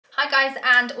guys,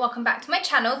 and welcome back to my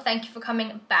channel. Thank you for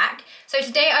coming back. So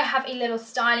today I have a little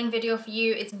styling video for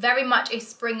you. It's very much a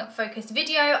spring focused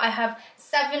video. I have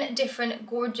 7 different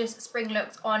gorgeous spring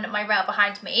looks on my rail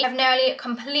behind me. I've nearly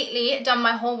completely done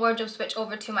my whole wardrobe switch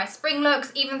over to my spring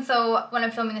looks, even though when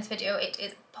I'm filming this video it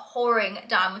is pouring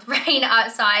down with rain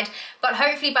outside, but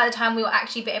hopefully by the time we will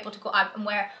actually be able to go out and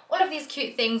wear all of these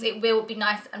cute things, it will be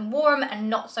nice and warm and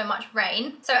not so much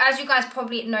rain. So as you guys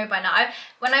probably know by now,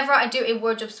 whenever I do a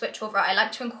wardrobe switch over, I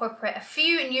like to incorporate a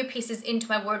few new pieces into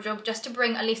my wardrobe just to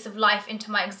bring a lease of life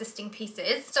into my existing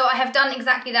pieces. So I have done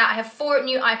exactly that. I have 4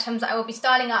 new items that I will be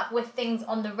styling up with things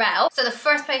on the rail. So the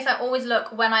first place I always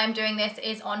look when I am doing this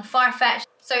is on FARFETCH.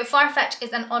 So FARFETCH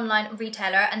is an online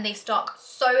retailer and they stock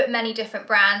so many different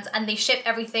brands and they ship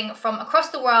everything from across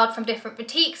the world, from different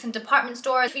boutiques and department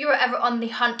stores. If you are ever on the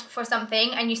hunt for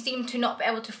something and you seem to not be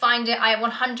able to find it, I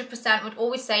 100% would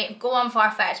always say go on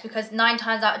FARFETCH, because 9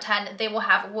 times out of 10 they will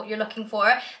have what you're looking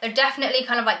for. They're definitely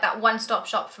kind of like that one-stop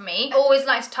shop for me. I always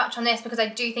like to touch on this because I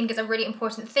do think it's a really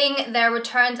important thing. Their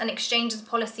returns and exchanges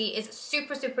policy is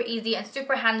super easy and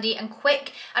super handy and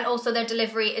quick, and also their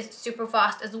delivery is super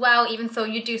fast as well, even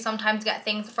though you do sometimes get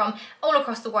things from all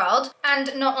across the world.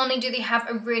 And not only do they have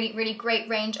a really great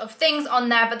range of things on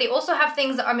there, but they also have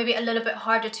things that are maybe a little bit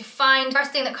harder to find.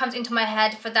 First thing that comes into my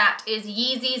head for that is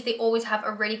Yeezys. They always have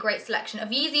a really great selection of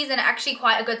Yeezys and actually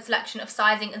quite a good selection of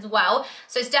sizing as well.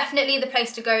 So it's definitely the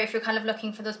place to go if you're kind of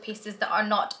looking for those pieces that are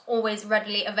not always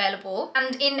readily available.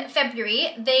 And in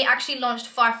February, they actually launched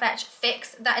FARFETCH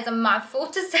Fix. That is a mouthful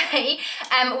to say,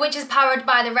 which is powered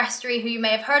by the Restory, who you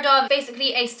may have heard of.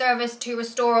 Basically a service to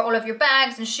restore all of your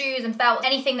bags and shoes and belts,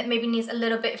 anything that maybe needs a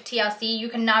little bit of TLC. You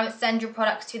can now send your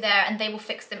products to there and they will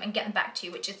fix them and get them back to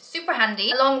you, which is super handy.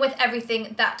 Along with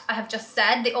everything that I have just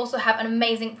said, they also have an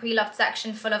amazing pre-loved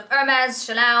section full of Hermes,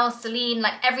 Chanel, Celine,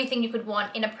 like everything you could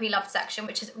want in a pre-loved section,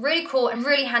 which is really cool and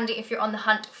really handy if you're on the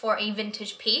hunt for a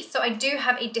vintage piece. So I do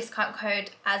have a discount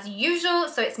code as usual,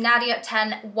 so it's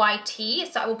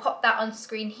Nadia10YT, so I will pop that on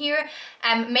screen here.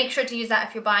 Make sure to use that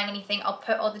if you're buying anything. I'll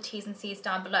put all the T's and C's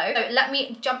down below. So let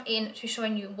me jump in to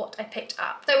showing you what I picked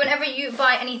up. So whenever you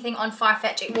buy anything on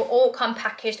FARFETCH, it will all come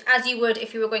packaged as you would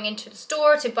if you were going into the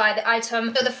store to buy the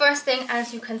item. So the first thing,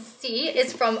 as you can see,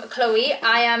 is from Chloe.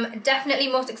 I am definitely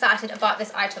most excited about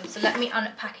this item, so let me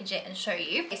unpackage it and show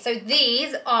you. Okay, so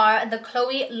these are the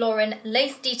Chloe Lauren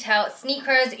lace detail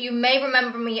sneakers. You may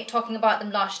remember me talking about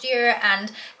them last year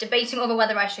and debating over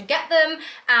whether I should get them,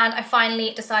 and I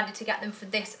finally decided to get them for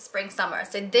this spring summer.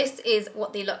 So this is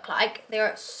what they look like. They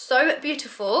are so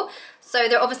beautiful. So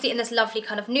they're obviously in this lovely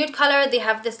kind of nude color. They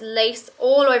have this lace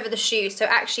all over the shoe, so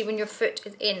actually when your foot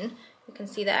is in, you can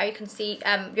see there, you can see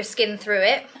your skin through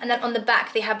it. And then on the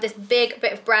back they have this big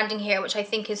bit of branding here, which I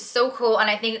think is so cool, and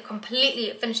I think it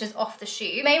completely finishes off the shoe.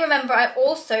 You may remember I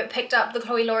also picked up the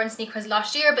Chloe Lauren sneakers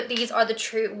last year, but these are the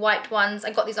true white ones.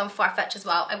 I got these on FARFETCH as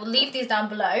well. I will leave these down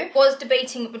below. Was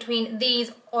debating between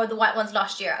these or the white ones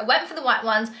last year. I went for the white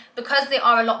ones because they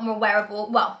are a lot more wearable.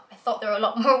 Well, thought they were a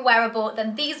lot more wearable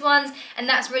than these ones, and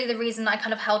that's really the reason I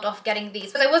kind of held off getting these,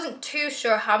 because I wasn't too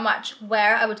sure how much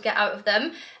wear I would get out of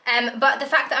them. But the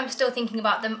fact that I'm still thinking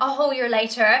about them a whole year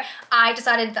later, I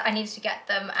decided that I needed to get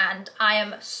them, and I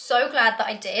am so glad that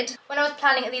I did. When I was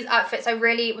planning these outfits, I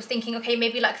really was thinking, okay,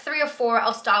 maybe like 3 or 4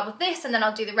 I'll style with this and then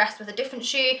I'll do the rest with a different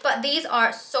shoe. But these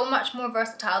are so much more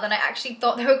versatile than I actually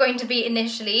thought they were going to be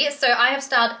initially. So I have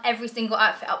styled every single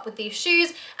outfit up with these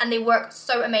shoes and they work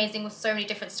so amazing with so many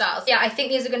different styles. Yeah, I think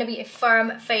these are going to be a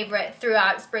firm favorite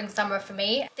throughout spring summer for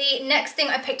me. The next thing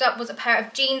I picked up was a pair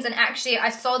of jeans, and actually I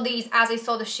saw these as I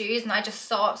saw the shoes and I just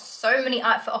saw so many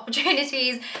outfit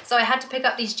opportunities, so I had to pick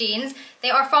up these jeans. They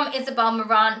are from Isabel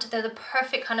Marant. They're the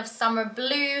perfect kind of summer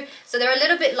blue, so they're a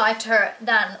little bit lighter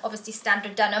than obviously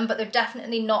standard denim, but they're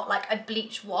definitely not like a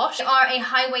bleach wash. They are a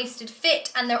high-waisted fit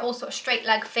and they're also a straight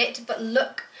leg fit, but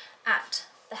look at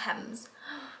the hems.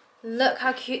 Look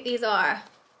how cute these are.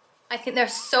 I think they're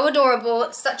so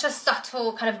adorable, such a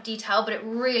subtle kind of detail, but it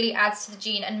really adds to the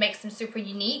jean and makes them super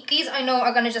unique. These I know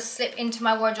are gonna just slip into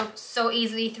my wardrobe so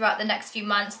easily throughout the next few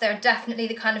months. They're definitely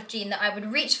the kind of jean that I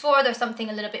would reach for. They're something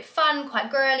a little bit fun, quite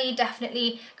girly,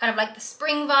 definitely kind of like the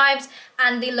spring vibes,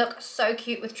 and they look so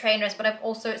cute with trainers, but I've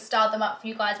also styled them up for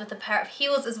you guys with a pair of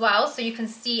heels as well, so you can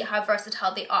see how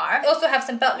versatile they are. They also have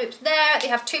some belt loops there. They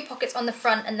have 2 pockets on the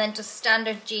front and then just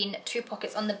standard jean 2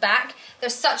 pockets on the back. They're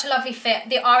such a lovely fit.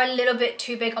 They are a little bit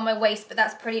too big on my waist, but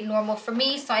that's pretty normal for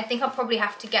me. So I think I'll probably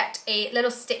have to get a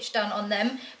little stitch done on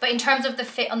them. But in terms of the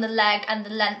fit on the leg and the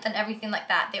length and everything like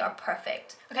that, they are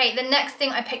perfect. Okay, the next thing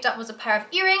I picked up was a pair of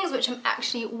earrings, which I'm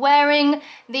actually wearing.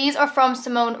 These are from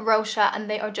Simone Rocha and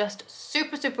they are just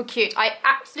super, super cute. I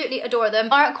absolutely adore them.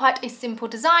 They are quite a simple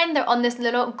design. They're on this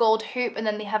little gold hoop and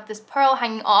then they have this pearl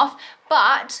hanging off,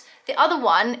 but the other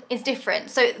one is different.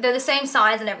 So they're the same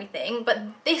size and everything, but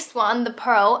this one, the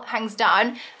pearl hangs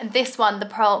down, and this one, the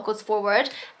pearl goes forward.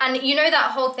 And you know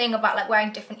that whole thing about like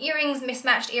wearing different earrings,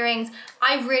 mismatched earrings?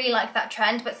 I really like that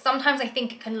trend, but sometimes I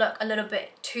think it can look a little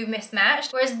bit too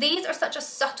mismatched. Whereas these are such a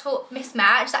subtle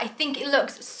mismatch that I think it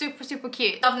looks super, super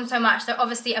cute. Love them so much. They're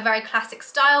obviously a very classic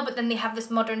style, but then they have this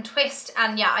modern twist.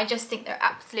 And yeah, I just think they're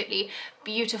absolutely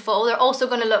beautiful. They're also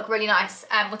going to look really nice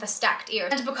with a stacked ear.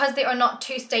 And because they are not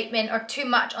too statement or too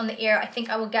much on the ear, I think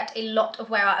I will get a lot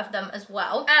of wear out of them as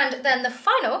well. And then the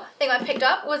final thing I picked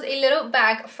up was a little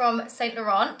bag from Saint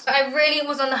Laurent. I really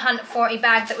was on the hunt for a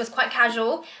bag that was quite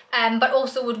casual, but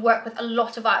also would work with a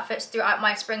lot of outfits throughout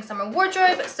my spring summer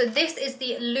wardrobe. So this is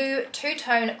the Lou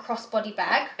two-tone crossbody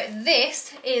bag.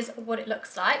 This is what it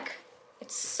looks like.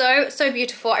 It's so, so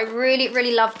beautiful. I really,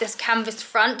 really love this canvas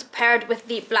front paired with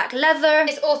the black leather.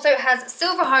 This also has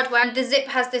silver hardware, and the zip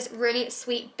has this really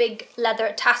sweet big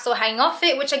leather tassel hanging off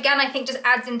it, which again, I think just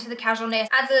adds into the casualness,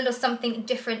 adds a little something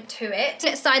different to it.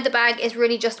 Inside the bag is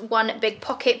really just one big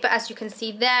pocket, but as you can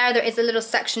see there is a little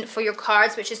section for your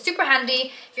cards, which is super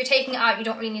handy. If you're taking it out, you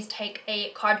don't really need to take a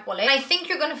card wallet. And I think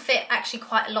you're gonna fit actually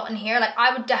quite a lot in here. Like,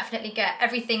 I would definitely get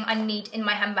everything I need in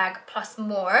my handbag plus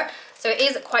more. So it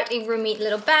is quite a roomy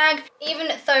little bag. Even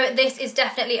though this is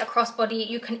definitely a crossbody,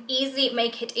 you can easily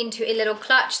make it into a little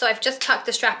clutch. So I've just tucked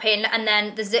the strap in and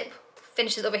then the zip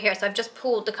finishes over here. So I've just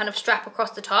pulled the kind of strap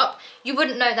across the top. You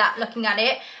wouldn't know that looking at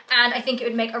it. And I think it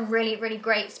would make a really, really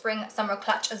great spring summer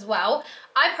clutch as well.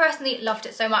 I personally loved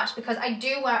it so much because I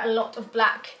do wear a lot of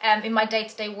black in my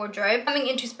day-to-day wardrobe. Coming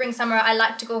into spring summer, I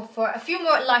like to go for a few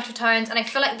more lighter tones, and I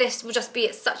feel like this will just be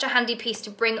such a handy piece to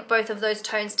bring both of those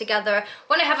tones together.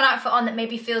 When I have an outfit on that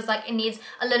maybe feels like it needs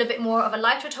a little bit more of a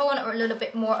lighter tone or a little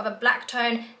bit more of a black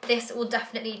tone, this will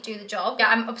definitely do the job. Yeah,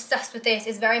 I'm obsessed with this.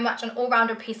 It's very much an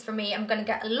all-rounder piece for me. I'm going to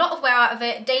get a lot of wear out of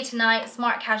it, day to night,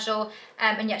 smart casual,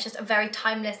 and yeah, it's just a very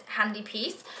timeless, handy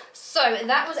piece. So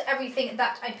that was everything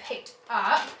that I picked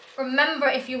up. Remember,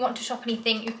 if you want to shop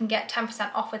anything, you can get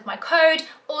 10% off with my code.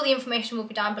 All the information will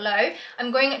be down below.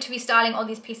 I'm going to be styling all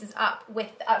these pieces up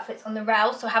with the outfits on the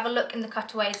rail, so have a look in the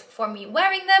cutaways for me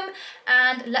wearing them,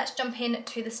 and let's jump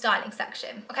into the styling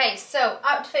section. Okay, so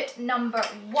outfit number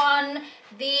one,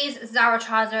 these Zara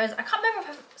trousers. I can't remember if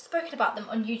I've spoken about them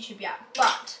on YouTube yet,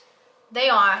 but they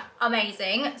are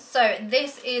amazing. So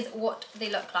this is what they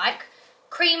look like.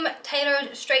 Cream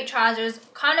tailored straight trousers,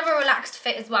 kind of a relaxed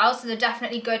fit as well, so they're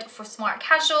definitely good for smart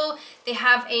casual. They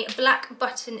have a black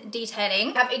button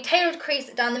detailing, they have a tailored crease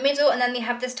down the middle, and then they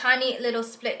have this tiny little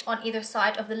split on either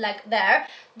side of the leg there.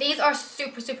 These are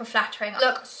super, super flattering.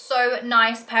 Look so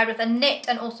nice paired with a knit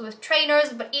and also with trainers,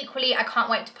 but equally I can't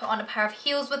wait to put on a pair of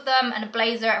heels with them and a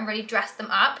blazer and really dress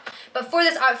them up. But for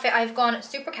this outfit, I've gone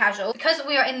super casual. Because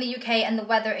we are in the UK and the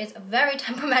weather is very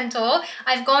temperamental,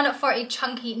 I've gone for a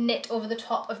chunky knit over the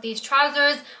top of these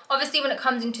trousers. Obviously, when it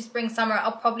comes into spring summer,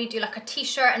 I'll probably do like a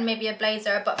t-shirt and maybe a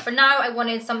blazer, but for now I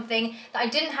wanted something that I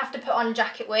didn't have to put on a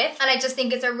jacket with, and I just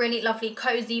think it's a really lovely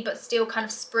cozy but still kind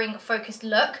of spring focused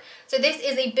look. So this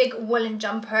is a big woolen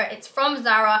jumper. It's from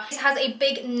Zara. It has a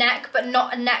big neck, but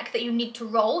not a neck that you need to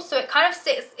roll, so it kind of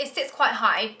sits quite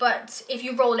high, but if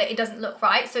you roll it, it doesn't look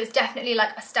right. So it's definitely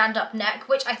like a stand-up neck,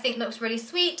 which I think looks really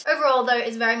sweet. Overall though,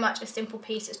 it's very much a simple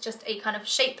piece. It's just a kind of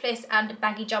shapeless and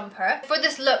baggy jumper. For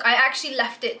this look, I actually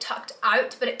left it tucked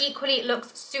out, but it equally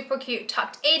looks super cute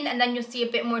tucked in, and then you'll see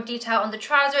a bit more detail on the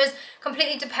trousers.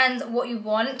 Completely depends what you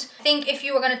want. I think if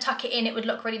you were going to tuck it in, it would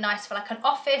look really nice for like an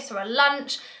office or a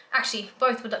lunch. Actually,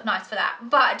 both would look nice for that,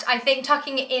 but I think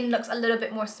tucking it in looks a little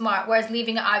bit more smart, whereas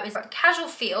leaving it out is a casual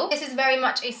feel. This is very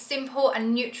much a simple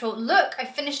and neutral look. I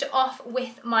finished it off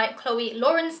with my Chloe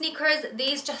Lauren sneakers.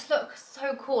 These just look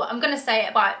so cool. I'm gonna say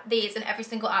about these in every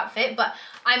single outfit, but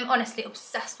I'm honestly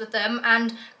obsessed with them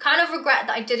and kind of regret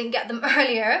that I didn't get them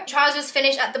earlier. Trousers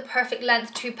finish at the perfect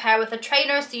length to pair with a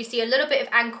trainer, so you see a little bit of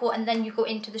ankle and then you go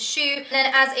into the shoe. And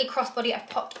then as a crossbody, I've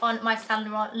popped on my Saint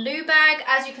Laurent Lou bag.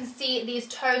 As you can see, these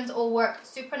tones tones all work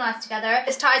super nice together.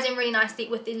 This ties in really nicely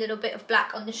with the little bit of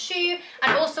black on the shoe,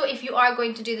 and also if you are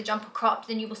going to do the jumper cropped,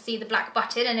 then you will see the black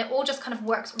button, and it all just kind of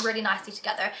works really nicely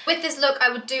together. With this look,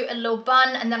 I would do a low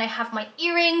bun, and then I have my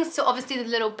earrings. So obviously the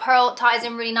little pearl ties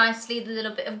in really nicely, the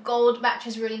little bit of gold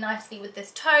matches really nicely with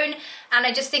this tone, and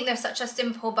I just think they're such a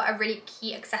simple but a really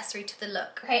key accessory to the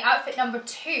look. Okay, outfit number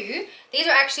 2. These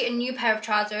are actually a new pair of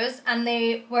trousers, and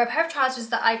they were a pair of trousers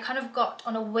that I kind of got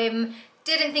on a whim.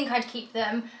 Didn't think I'd keep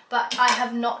them, but I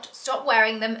have not stopped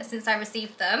wearing them since I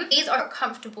received them. These are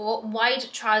comfortable wide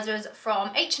trousers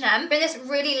from H&M. They're in this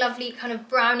really lovely kind of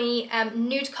brownie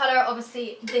nude color.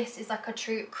 Obviously this is like a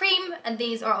true cream, and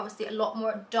these are obviously a lot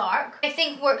more dark. I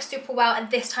think works super well at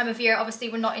this time of year.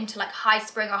 Obviously we're not into like high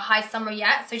spring or high summer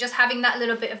yet, so just having that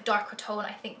little bit of darker tone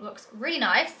I think looks really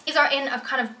nice. These are in a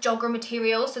kind of jogger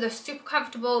material, so they're super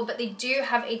comfortable, but they do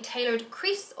have a tailored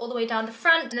crease all the way down the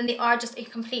front, and then they are just a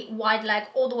complete wide leg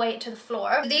all the way to the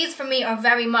floor. These for me are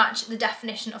very much the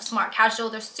definition of smart casual.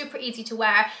 They're super easy to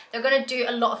wear. They're going to do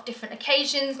a lot of different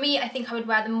occasions. Me, I think I would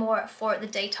wear them more for the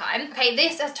daytime. Okay,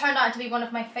 this has turned out to be one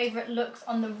of my favorite looks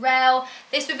on the rail.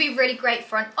 This would be really great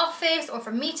for an office or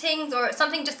for meetings or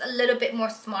something just a little bit more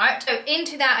smart. So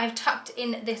into that I've tucked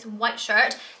in this white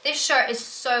shirt. This shirt is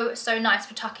so nice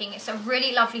for tucking. It's a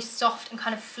really lovely soft and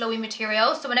kind of flowy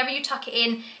material, so whenever you tuck it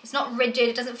in, it's not rigid,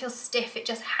 it doesn't feel stiff, it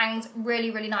just hangs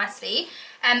really nicely.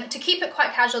 To keep it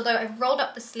quite casual though, I've rolled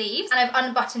up the sleeves and I've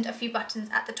unbuttoned a few buttons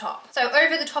at the top. So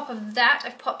over the top of that,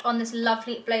 I've popped on this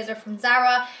lovely blazer from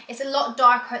Zara. It's a lot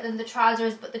darker than the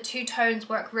trousers, but the two tones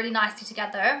work really nicely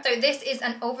together. So this is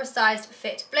an oversized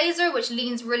fit blazer, which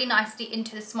leans really nicely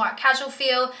into the smart casual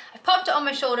feel. I've popped it on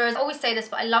my shoulders. I always say this,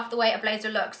 but I love the way a blazer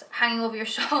looks hanging over your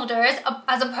shoulders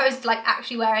as opposed to like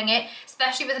actually wearing it,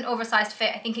 especially with an oversized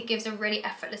fit. I think it gives a really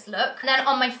effortless look. And then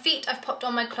on my feet, I've popped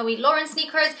on my Chloe Lauren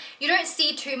sneakers. You don't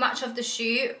see too much of the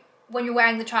shoe when you're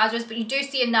wearing the trousers, but you do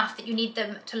see enough that you need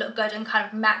them to look good and kind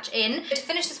of match in. To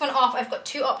finish this one off, I've got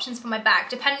two options for my bag,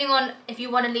 depending on if you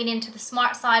want to lean into the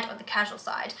smart side or the casual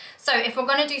side. So if we're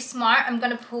going to do smart, I'm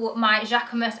going to pull my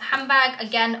Jacquemus handbag,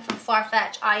 again from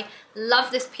FARFETCH. I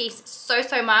love this piece so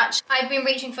much. I've been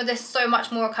reaching for this so much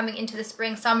more coming into the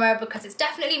spring summer because it's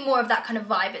definitely more of that kind of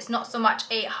vibe. It's not so much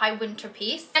a high winter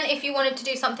piece. And if you wanted to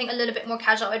do something a little bit more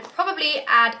casual, I'd probably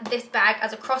add this bag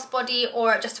as a crossbody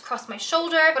or just across my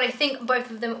shoulder, but I think both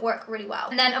of them work really well.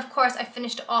 And then of course I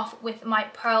finished it off with my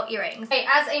pearl earrings. Okay,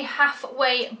 as a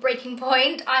halfway breaking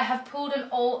point, I have pulled an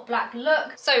all black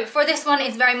look. So for this one,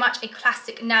 it's very much a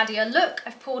classic Nadia look.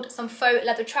 I've pulled some faux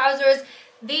leather trousers.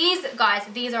 These guys,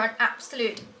 these are an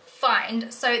absolute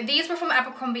find. So these were from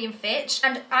Abercrombie & Fitch,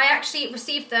 and I actually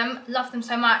received them, loved them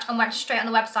so much, and went straight on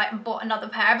the website and bought another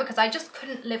pair because I just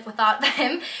couldn't live without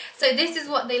them. So this is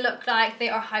what they look like. They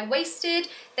are high-waisted.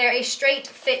 They're a straight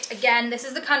fit again. This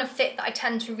is the kind of fit that I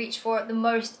tend to reach for the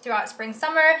most throughout spring,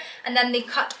 summer. And then they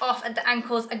cut off at the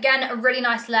ankles. Again, a really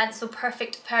nice length, so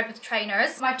perfect paired with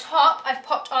trainers. My top, I've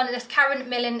popped on this Karen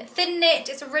Millen thin knit.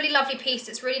 It's a really lovely piece.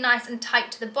 It's really nice and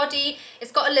tight to the body.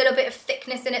 It's got a little bit of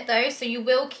thickness in it though, so you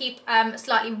will keep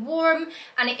slightly warm,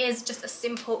 and it is just a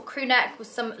simple crew neck with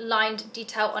some lined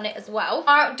detail on it as well.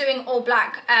 Are doing all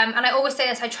black, and I always say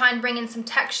this, I try and bring in some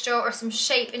texture or some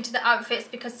shape into the outfits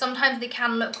because sometimes they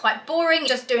can look quite boring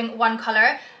just doing one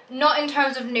color. Not in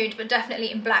terms of nude, but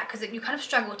definitely in black, because you kind of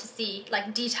struggle to see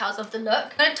like details of the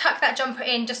look. I'm going to tuck that jumper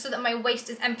in just so that my waist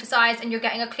is emphasized and you're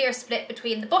getting a clear split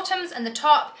between the bottoms and the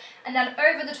top. And then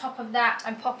over the top of that,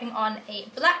 I'm popping on a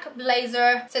black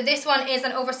blazer. So this one is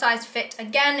an oversized fit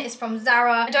again. It's from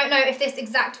Zara. I don't know if this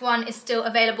exact one is still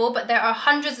available, but there are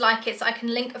hundreds like it, so I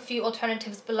can link a few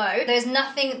alternatives below. There's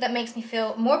nothing that makes me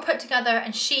feel more put together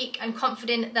and chic and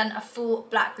confident than a full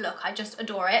black look. I just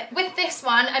adore it. With this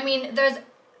one, I mean, there's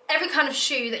every kind of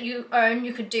shoe that you own,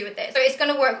 you could do with this. So it's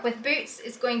going to work with boots,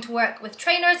 it's going to work with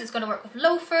trainers, it's going to work with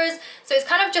loafers. So it's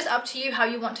kind of just up to you how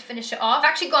you want to finish it off. I've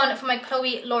actually gone for my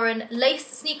Chloe Lauren lace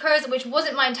sneakers, which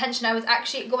wasn't my intention. I was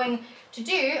actually going to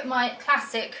do my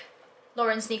classic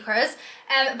Lauren sneakers,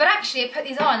 but actually I put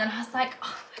these on and I was like,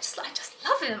 oh, I just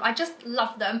love them. I just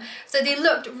love them. So they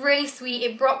looked really sweet.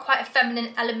 It brought quite a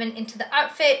feminine element into the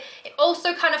outfit. It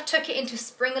also kind of took it into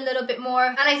spring a little bit more,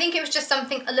 and I think it was just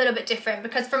something a little bit different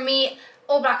because for me,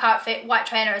 all black outfit, white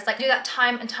trainers, like do that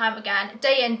time and time again,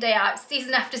 day in, day out,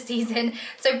 season after season.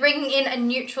 So bringing in a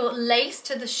neutral lace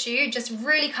to the shoe just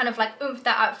really kind of like oomphed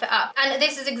that outfit up. And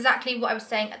this is exactly what I was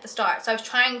saying at the start. So I was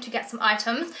trying to get some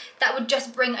items that would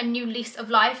just bring a new lease of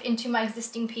life into my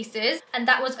existing pieces, and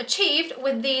that was achieved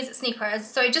with these sneakers.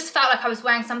 So it just felt like I was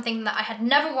wearing something that I had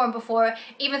never worn before,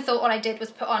 even though all I did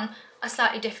was put on a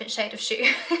slightly different shade of shoe.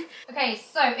 Okay,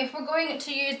 so if we're going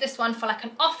to use this one for like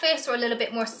an office or a little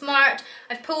bit more smart,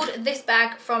 I've pulled this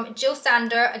bag from Jill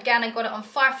Sander. Again, I got it on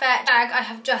FARFETCH. Bag I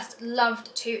have just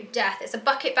loved to death. It's a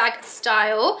bucket bag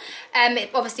style.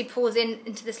 It obviously pulls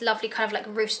into this lovely kind of like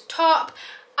ruched top.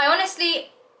 I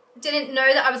honestly didn't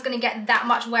know that I was going to get that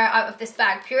much wear out of this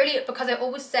bag, purely because I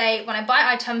always say when I buy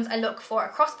items I look for a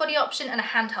crossbody option and a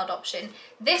handheld option.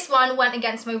 This one went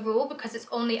against my rule because it's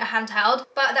only a handheld,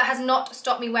 but that has not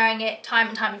stopped me wearing it time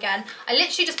and time again. I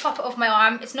literally just pop it off my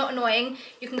arm. It's not annoying.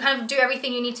 You can kind of do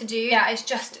everything you need to do. Yeah, it's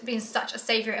just been such a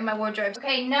savior in my wardrobe.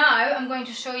 Okay, now I'm going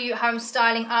to show you how I'm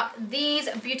styling up these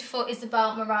beautiful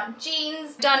Isabel Marant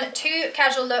jeans. Done 2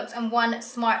 casual looks and 1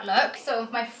 smart look. So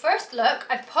my first look,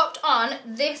 I've popped on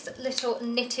this little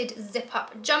knitted zip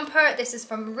up jumper. This is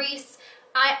from Reese.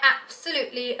 I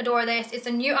absolutely adore this. It's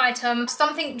a new item.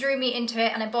 Something drew me into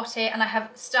it and I bought it, and I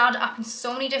have styled it up in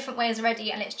so many different ways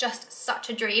already, and it's just such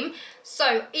a dream.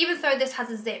 So even though this has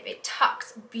a zip, it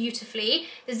tucks beautifully.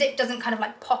 The zip doesn't kind of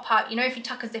like pop out. You know, if you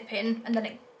tuck a zip in and then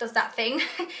it does that thing.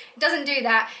 It doesn't do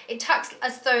that. It tucks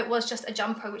as though it was just a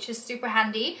jumper, which is super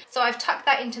handy. So I've tucked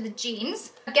that into the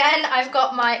jeans. Again, I've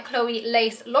got my Chloe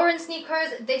lace Lauren sneakers.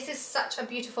 This is such a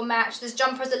beautiful match. This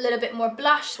jumper is a little bit more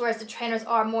blush, whereas the trainers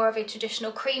are more of a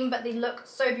traditional cream, but they look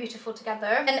so beautiful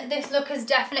together. And this look is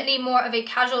definitely more of a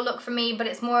casual look for me, but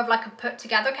it's more of like a put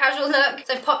together casual look.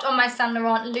 So I've popped on my Saint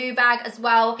Laurent Lou bag as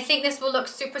well. I think this will look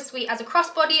super sweet as a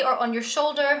crossbody or on your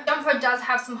shoulder. The jumper does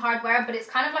have some hardware, but it's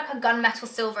kind of like a gunmetal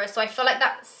silver, so I feel like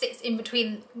that sits in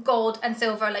between gold and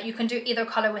silver. Like you can do either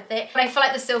color with it, but I feel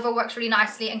like the silver works really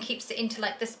nicely and keeps it into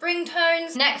like the spring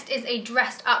tones. Next is a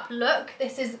dressed up look.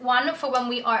 This is one for when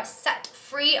we are set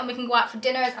free and we can go out for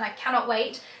dinners, and I cannot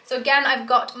wait. So again, I've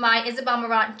got my Isabel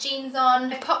Marant jeans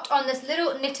on. I've popped on this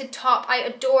little knitted top. I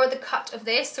adore the cut of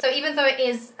this. So even though it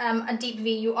is a deep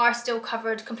V, you are still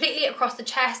covered completely across the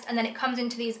chest, and then it comes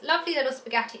into these lovely little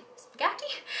spaghetti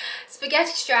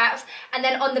straps, and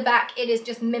then on the back it is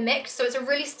just mimicked. So it's a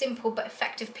really simple but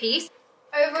effective piece.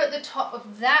 Over the top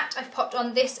of that, I've popped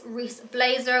on this Reese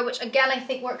blazer, which again I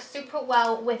think works super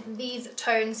well with these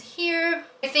tones here.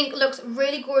 I think looks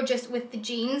really gorgeous with the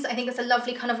jeans. I think it's a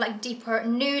lovely kind of like deeper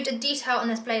nude. The detail on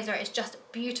this blazer is just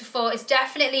beautiful. It's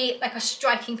definitely like a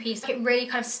striking piece. It really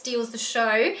kind of steals the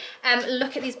show.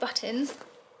 Look at these buttons.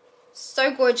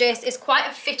 So gorgeous. It's quite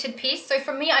a fitted piece, so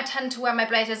for me I tend to wear my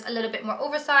blazers a little bit more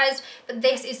oversized, but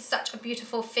this is such a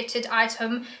beautiful fitted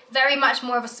item. Very much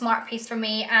more of a smart piece for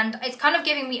me, and it's kind of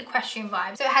giving me equestrian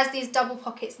vibes. So it has these double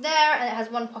pockets there, and it has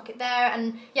one pocket there,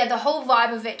 and yeah, the whole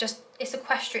vibe of it just, it's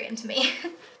equestrian to me.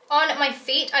 On my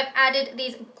feet, I've added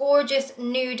these gorgeous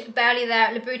nude barely there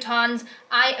Louboutins.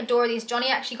 I adore these. Johnny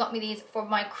actually got me these for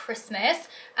my Christmas,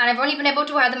 and I've only been able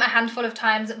to wear them a handful of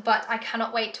times, but I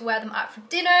cannot wait to wear them out for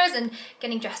dinners and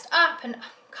getting dressed up, and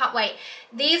can't wait.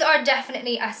 These are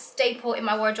definitely a staple in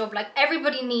my wardrobe. Like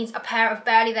everybody needs a pair of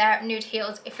barely there nude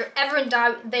heels. If you're ever in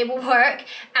doubt, they will work,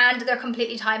 and they're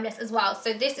completely timeless as well.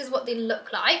 So this is what they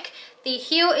look like. The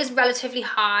heel is relatively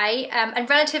high and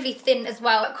relatively thin as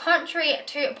well. But contrary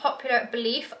to popular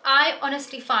belief, I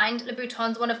honestly find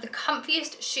Louboutins one of the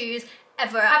comfiest shoes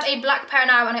ever. I have a black pair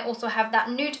now, and I also have that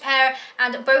nude pair,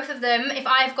 and both of them, if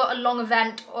I've got a long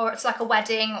event or it's like a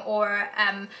wedding or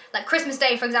like Christmas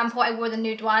Day for example, I wore the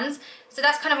nude ones. So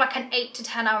that's kind of like an 8 to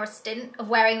 10 hour stint of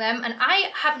wearing them, and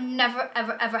I have never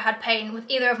ever had pain with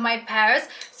either of my pairs.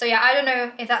 So yeah, I don't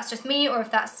know if that's just me or if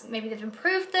that's maybe they've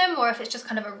improved them, or if it's just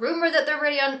kind of a rumor that they're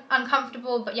really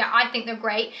uncomfortable, but yeah, I think they're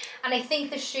great. And I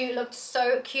think the shoe looked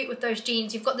so cute with those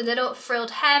jeans. You've got the little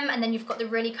frilled hem, and then you've got the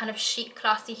really kind of chic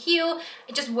classy heel.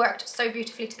 It just worked so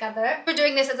beautifully together. For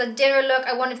doing this as a dinner look,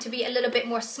 I wanted to be a little bit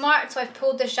more smart, so I've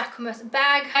pulled this Jacquemus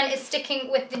bag, and it's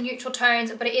sticking with the neutral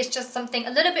tones, but it is just something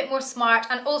a little bit more smart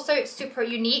and also super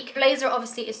unique. Blazer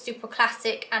obviously is super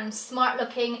classic and smart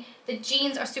looking. The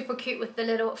jeans are super cute with the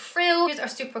little frills, are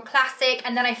super classic,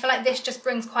 and then I feel like this just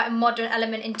brings quite a modern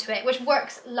element into it, which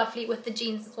works lovely with the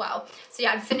jeans as well. So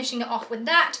yeah, I'm finishing it off with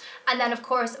that, and then of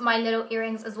course my little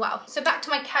earrings as well. So back to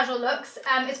my casual looks.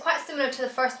 It's quite similar to the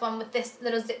first one with this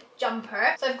little zip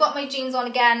jumper. So I've got my jeans on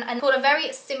again, and pulled a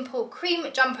very simple cream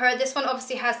jumper. This one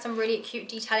obviously has some really cute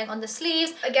detailing on the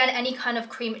sleeves. Again, any kind of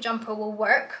cream jumper will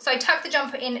work. So I tucked the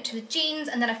jumper into the jeans,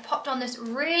 and then I've popped on this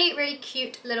really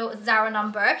cute little Zara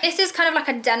number. This is kind of like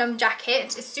a denim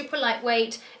jacket. It's super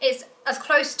lightweight. It's as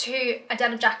close to a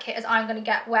denim jacket as I'm going to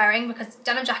get wearing, because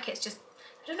denim jackets just,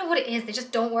 I don't know what it is, they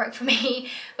just don't work for me,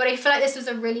 but I feel like this was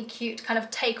a really cute kind of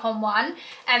take on one.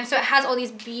 So it has all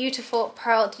these beautiful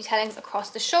pearl detailings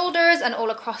across the shoulders and all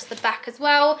across the back as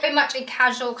well. Very much a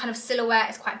casual kind of silhouette.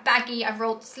 It's quite baggy. I've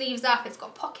rolled the sleeves up, it's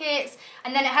got pockets,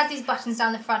 and then it has these buttons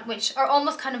down the front which are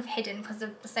almost kind of hidden because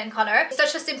of the same colour. It's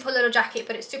such a simple little jacket,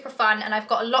 but it's super fun and I've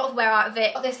got a lot of wear out of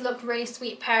it. This looked really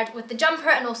sweet paired with the jumper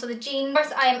and also the jeans.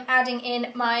 First, I am adding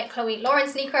in my Chloe Lauren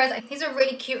sneakers. I think these are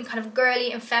really cute and kind of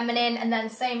girly and feminine, and then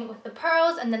same with the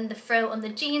pearls and then the frill on the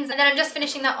jeans. And then I'm just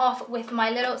finishing that off with my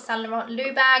little Saint Laurent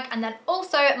Lou bag, and then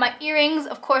also my earrings.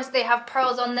 Of course, they have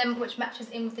pearls on them, which matches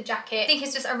in with the jacket. I think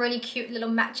it's just a really cute little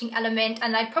matching element,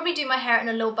 and I'd probably do my hair in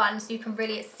a low bun so you can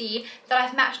really see that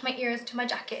I've matched my ears to my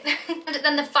jacket. And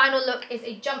then the final look is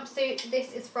a jumpsuit.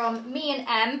 This is from Me and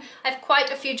M. I have quite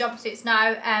a few jumpsuits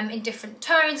now in different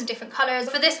tones and different colours.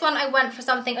 For this one, I went for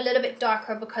something a little bit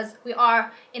darker because we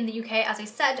are in the UK, as I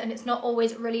said, and it's not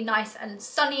always really nice and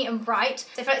sunny and bright.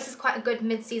 So I feel like this is quite a good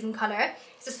mid-season colour.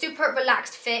 It's a super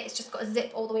relaxed fit. It's just got a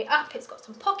zip all the way up. It's got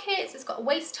some pockets. It's got a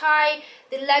waist tie.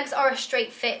 The legs are a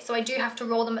straight fit, so I do have to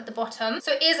roll them at the bottom.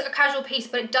 So it is a casual piece,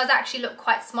 but it does actually look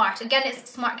quite smart. Again, it's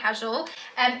smart casual.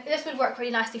 This would work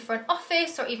really nicely for an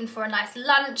office or even for a nice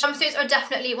lunch. Jumpsuits are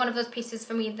definitely one of those pieces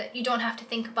for me that you don't have to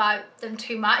think about them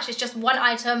too much. It's just one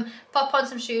item, pop on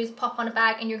some shoes, pop on a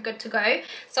bag, and you're good to go.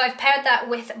 So I've paired that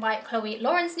with my Chloe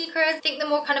Lauren sneakers. I think the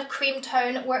more kind of cream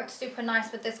tone worked super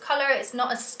nice with this color. It's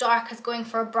not as stark as going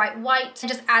for a bright white, and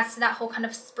just adds to that whole kind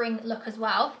of spring look as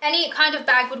well. Any kind of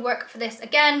bag would work for this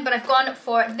again, but I've gone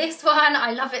for this one.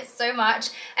 I love it so much.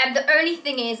 And the only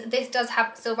thing is, this does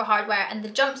have silver hardware and the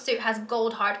jumpsuit has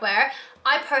gold hardware.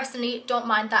 I personally don't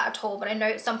mind that at all, but I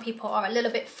know some people are a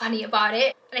little bit funny about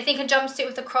it. And I think a jumpsuit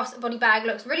with a crossbody bag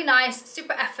looks really nice,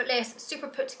 super effortless, super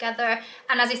put together,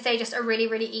 and as I say, just a really,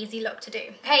 really easy look to do.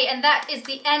 Okay, and that is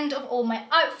the end of all my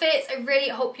outfits. I really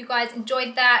hope you guys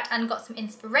enjoyed that and got some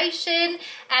inspiration.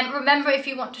 Remember, if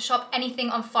you want to shop anything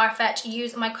on FARFETCH,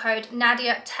 use my code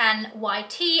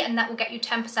Nadia10YT, and that will get you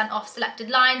 10% off selected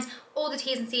lines. All the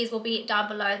T's and C's will be down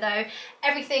below though.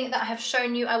 Everything that I have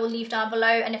shown you I will leave down below,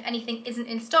 and if anything isn't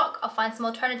in stock, I'll find some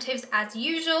alternatives as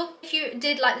usual. If you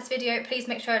did like this video, please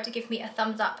make sure to give me a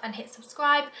thumbs up and hit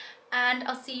subscribe, and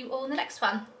I'll see you all in the next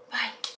one. Bye.